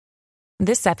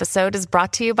This episode is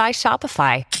brought to you by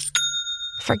Shopify.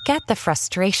 Forget the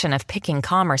frustration of picking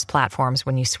commerce platforms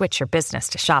when you switch your business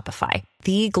to Shopify,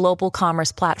 the global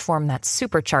commerce platform that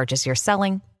supercharges your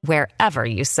selling wherever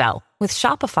you sell. With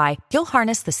Shopify, you'll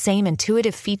harness the same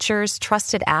intuitive features,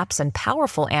 trusted apps, and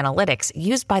powerful analytics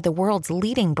used by the world's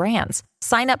leading brands.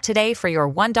 Sign up today for your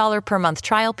 $1 per month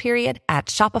trial period at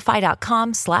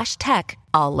shopify.com/tech,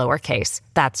 all lowercase.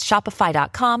 That's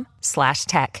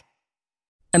shopify.com/tech.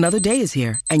 Another day is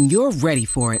here, and you're ready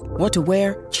for it. What to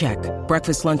wear? Check.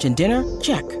 Breakfast, lunch, and dinner?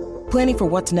 Check. Planning for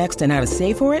what's next and how to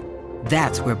save for it?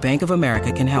 That's where Bank of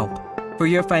America can help. For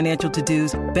your financial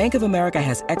to-dos, Bank of America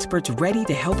has experts ready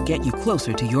to help get you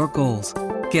closer to your goals.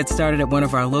 Get started at one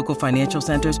of our local financial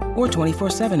centers or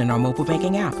 24/7 in our mobile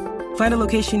banking app. Find a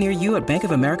location near you at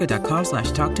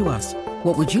bankofamerica.com/talktous.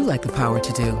 What would you like the power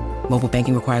to do? Mobile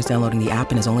banking requires downloading the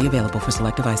app and is only available for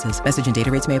select devices. Message and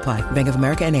data rates may apply. Bank of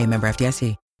America N.A., member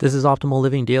FDIC. This is Optimal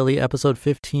Living Daily, episode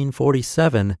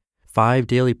 1547, 5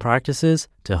 Daily Practices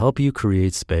to Help You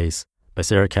Create Space, by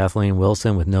Sarah Kathleen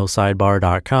Wilson with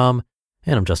NoSidebar.com.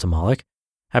 And I'm Justin Malik.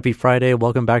 Happy Friday.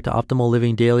 Welcome back to Optimal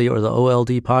Living Daily, or the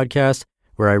OLD podcast,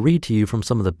 where I read to you from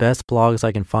some of the best blogs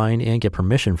I can find and get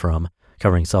permission from,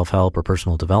 covering self-help or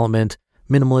personal development,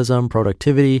 minimalism,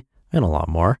 productivity, and a lot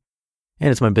more. And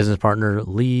it's my business partner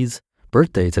Lee's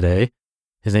birthday today.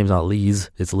 His name's not Lee's,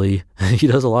 it's Lee. He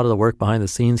does a lot of the work behind the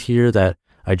scenes here that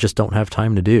I just don't have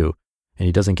time to do. And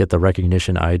he doesn't get the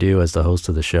recognition I do as the host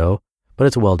of the show, but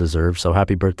it's well-deserved. So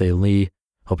happy birthday, Lee.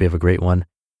 Hope you have a great one.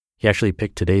 He actually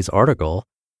picked today's article.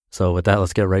 So with that,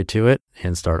 let's get right to it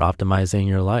and start optimizing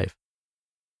your life.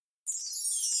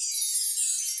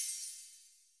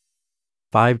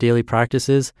 5 Daily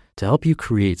Practices to Help You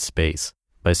Create Space,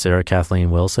 by Sarah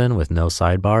Kathleen Wilson with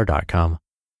NoSidebar.com.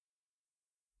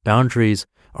 Boundaries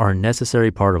are a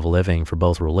necessary part of living for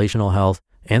both relational health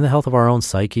and the health of our own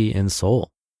psyche and soul.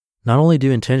 Not only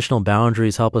do intentional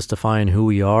boundaries help us define who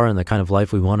we are and the kind of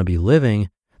life we want to be living,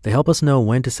 they help us know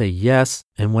when to say yes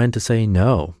and when to say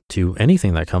no to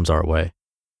anything that comes our way.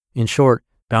 In short,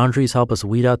 boundaries help us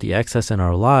weed out the excess in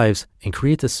our lives and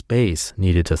create the space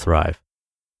needed to thrive.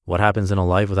 What happens in a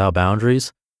life without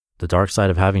boundaries? The dark side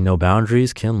of having no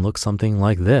boundaries can look something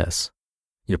like this.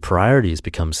 Your priorities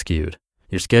become skewed.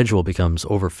 Your schedule becomes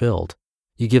overfilled.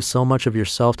 You give so much of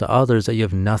yourself to others that you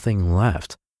have nothing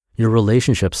left. Your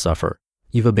relationships suffer.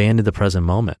 You've abandoned the present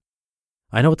moment.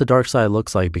 I know what the dark side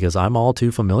looks like because I'm all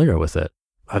too familiar with it.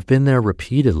 I've been there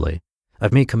repeatedly.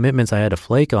 I've made commitments I had to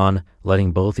flake on,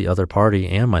 letting both the other party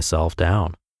and myself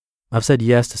down. I've said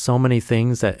yes to so many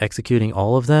things that executing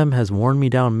all of them has worn me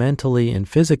down mentally and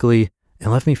physically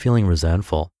and left me feeling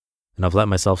resentful. And I've let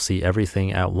myself see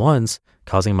everything at once,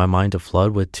 causing my mind to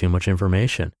flood with too much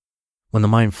information. When the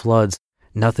mind floods,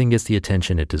 nothing gets the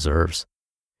attention it deserves.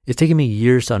 It's taken me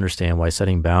years to understand why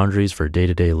setting boundaries for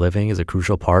day-to-day living is a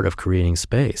crucial part of creating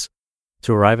space.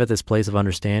 To arrive at this place of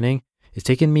understanding, it's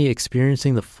taken me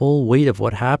experiencing the full weight of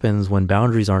what happens when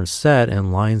boundaries aren't set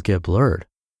and lines get blurred.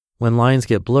 When lines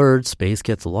get blurred, space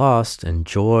gets lost, and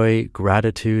joy,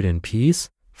 gratitude, and peace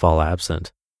fall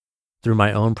absent. Through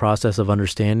my own process of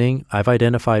understanding, I've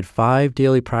identified 5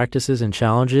 daily practices and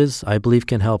challenges I believe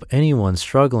can help anyone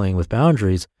struggling with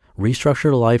boundaries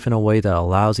restructure life in a way that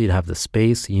allows you to have the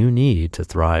space you need to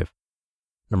thrive.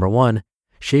 Number 1,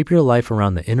 shape your life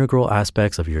around the integral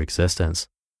aspects of your existence.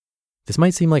 This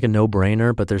might seem like a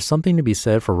no-brainer, but there's something to be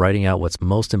said for writing out what's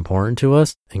most important to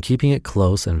us and keeping it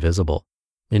close and visible.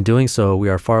 In doing so, we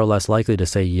are far less likely to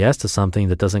say yes to something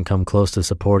that doesn't come close to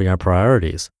supporting our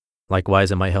priorities.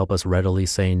 Likewise, it might help us readily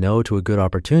say no to a good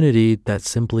opportunity that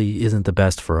simply isn't the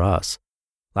best for us.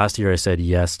 Last year, I said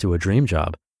yes to a dream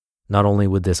job. Not only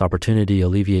would this opportunity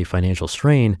alleviate financial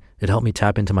strain, it helped me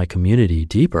tap into my community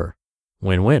deeper.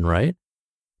 Win-win, right?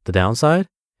 The downside?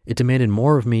 It demanded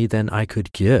more of me than I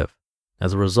could give.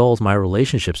 As a result, my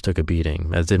relationships took a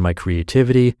beating, as did my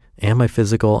creativity and my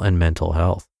physical and mental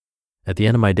health. At the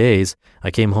end of my days,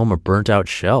 I came home a burnt-out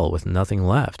shell with nothing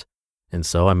left. And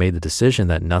so I made the decision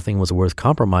that nothing was worth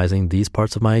compromising these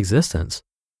parts of my existence.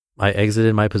 I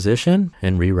exited my position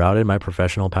and rerouted my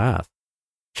professional path.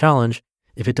 Challenge: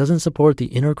 if it doesn't support the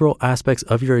integral aspects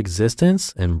of your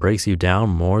existence and breaks you down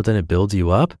more than it builds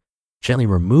you up, gently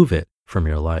remove it from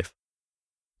your life.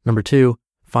 Number 2,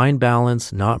 find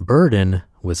balance, not burden,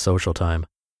 with social time.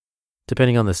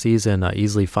 Depending on the season, I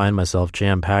easily find myself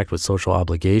jam-packed with social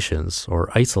obligations or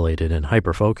isolated and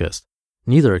hyper-focused.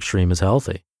 Neither extreme is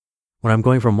healthy. When I'm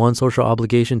going from one social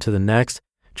obligation to the next,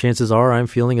 chances are I'm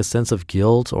feeling a sense of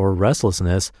guilt or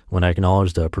restlessness when I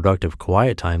acknowledge the productive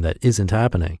quiet time that isn't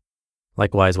happening.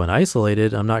 Likewise, when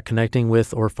isolated, I'm not connecting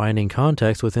with or finding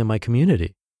context within my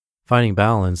community. Finding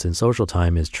balance in social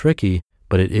time is tricky,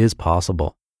 but it is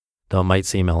possible. Though it might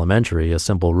seem elementary, a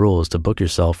simple rule is to book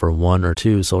yourself for 1 or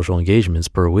 2 social engagements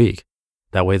per week.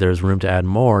 That way there's room to add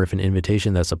more if an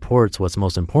invitation that supports what's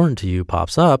most important to you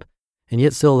pops up, and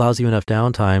yet still allows you enough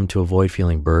downtime to avoid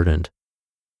feeling burdened.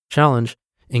 Challenge: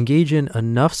 engage in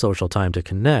enough social time to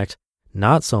connect,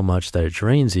 not so much that it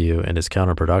drains you and is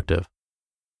counterproductive.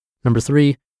 Number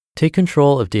 3, take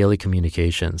control of daily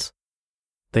communications.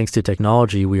 Thanks to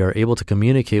technology, we are able to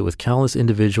communicate with countless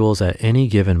individuals at any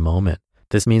given moment.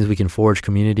 This means we can forge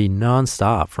community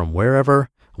nonstop from wherever,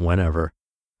 whenever.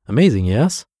 Amazing,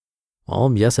 yes?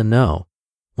 Well, yes and no.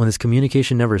 When this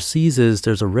communication never ceases,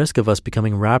 there's a risk of us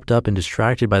becoming wrapped up and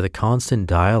distracted by the constant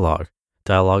dialogue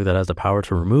that has the power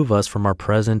to remove us from our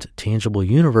present, tangible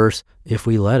universe if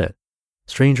we let it.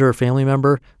 Stranger or family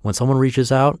member, when someone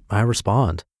reaches out, I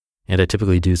respond, and I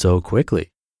typically do so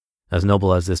quickly. As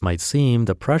noble as this might seem,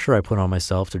 the pressure I put on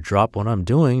myself to drop what I'm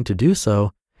doing to do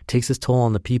so takes its toll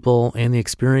on the people and the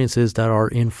experiences that are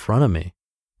in front of me.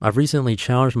 I've recently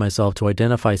challenged myself to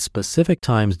identify specific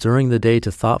times during the day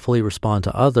to thoughtfully respond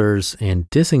to others and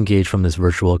disengage from this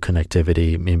virtual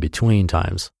connectivity in between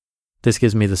times. This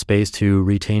gives me the space to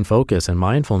retain focus and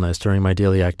mindfulness during my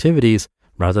daily activities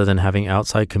rather than having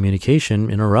outside communication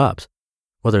interrupt.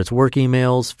 Whether it's work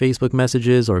emails, Facebook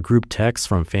messages, or group texts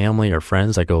from family or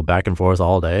friends that go back and forth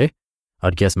all day,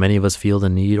 I'd guess many of us feel the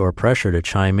need or pressure to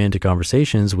chime into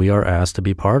conversations we are asked to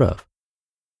be part of.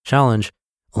 Challenge: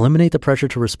 eliminate the pressure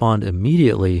to respond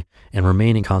immediately and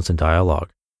remain in constant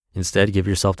dialogue. Instead, give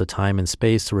yourself the time and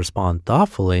space to respond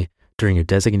thoughtfully during your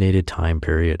designated time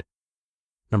period.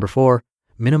 Number 4,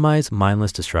 minimize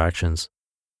mindless distractions.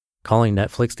 Calling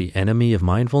Netflix the enemy of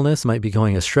mindfulness might be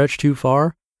going a stretch too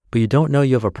far, but you don't know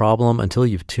you have a problem until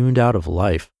you've tuned out of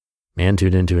life and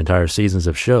tuned into entire seasons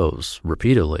of shows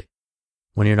repeatedly.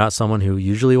 When you're not someone who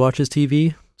usually watches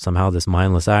TV, somehow this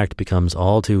mindless act becomes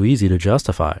all too easy to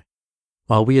justify.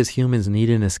 While we as humans need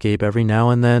an escape every now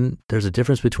and then, there's a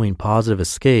difference between positive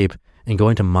escape and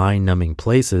going to mind-numbing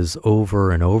places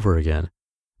over and over again.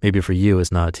 Maybe for you,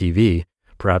 it's not TV.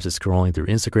 Perhaps it's scrolling through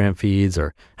Instagram feeds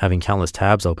or having countless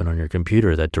tabs open on your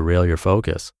computer that derail your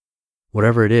focus.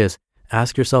 Whatever it is,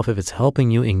 ask yourself if it's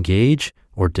helping you engage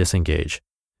or disengage.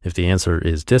 If the answer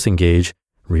is disengage,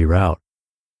 reroute.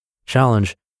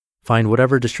 Challenge: find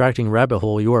whatever distracting rabbit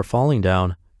hole you are falling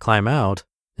down, climb out,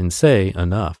 and say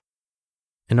enough.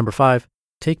 And number 5,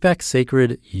 take back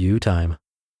sacred you time.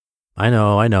 I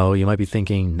know, you might be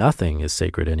thinking nothing is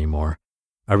sacred anymore.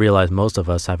 I realize most of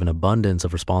us have an abundance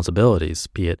of responsibilities,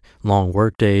 be it long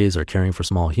work days or caring for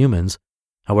small humans.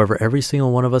 However, every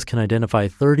single one of us can identify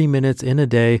 30 minutes in a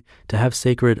day to have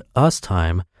sacred us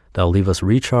time that'll leave us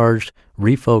recharged,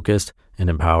 refocused, and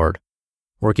empowered.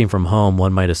 Working from home,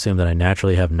 one might assume that I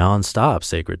naturally have nonstop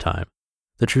sacred time.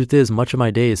 The truth is, much of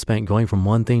my day is spent going from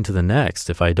one thing to the next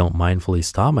if I don't mindfully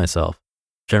stop myself.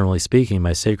 Generally speaking,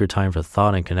 my sacred time for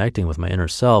thought and connecting with my inner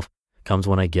self comes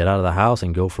when I get out of the house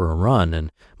and go for a run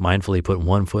and mindfully put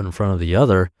one foot in front of the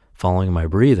other, following my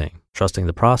breathing, trusting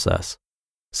the process.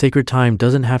 Sacred time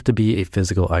doesn't have to be a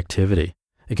physical activity.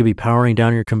 It could be powering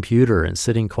down your computer and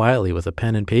sitting quietly with a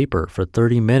pen and paper for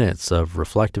 30 minutes of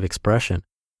reflective expression.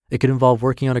 It could involve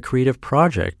working on a creative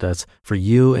project that's for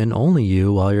you and only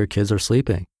you while your kids are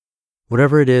sleeping.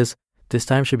 Whatever it is, this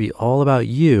time should be all about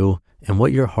you and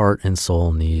what your heart and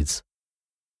soul needs.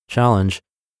 Challenge: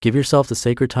 give yourself the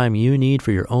sacred time you need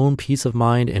for your own peace of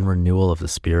mind and renewal of the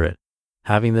spirit.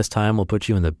 Having this time will put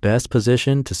you in the best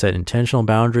position to set intentional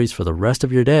boundaries for the rest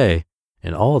of your day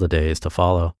and all the days to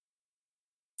follow.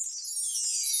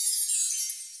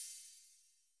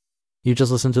 You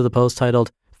just listened to the post titled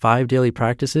 5 Daily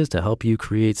Practices to Help You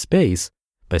Create Space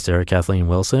by Sarah Kathleen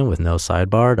Wilson with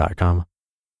NoSidebar.com.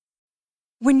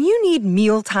 When you need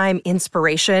mealtime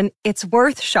inspiration, it's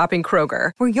worth shopping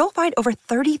Kroger, where you'll find over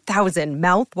 30,000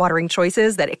 mouth-watering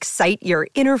choices that excite your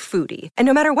inner foodie. And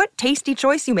no matter what tasty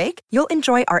choice you make, you'll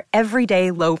enjoy our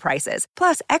everyday low prices,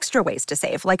 plus extra ways to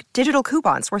save, like digital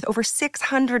coupons worth over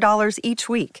 $600 each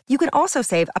week. You can also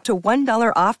save up to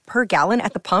 $1 off per gallon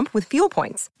at the pump with fuel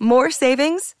points. More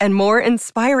savings and more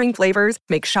inspiring flavors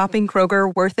make shopping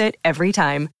Kroger worth it every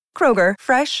time. Kroger,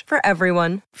 fresh for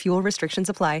everyone. Fuel restrictions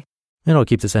apply. And I'll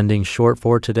keep this ending short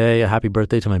for today. A happy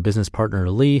birthday to my business partner,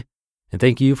 Lee. And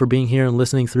thank you for being here and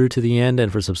listening through to the end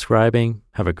and for subscribing.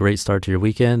 Have a great start to your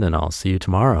weekend, and I'll see you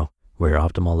tomorrow, where your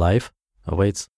optimal life awaits.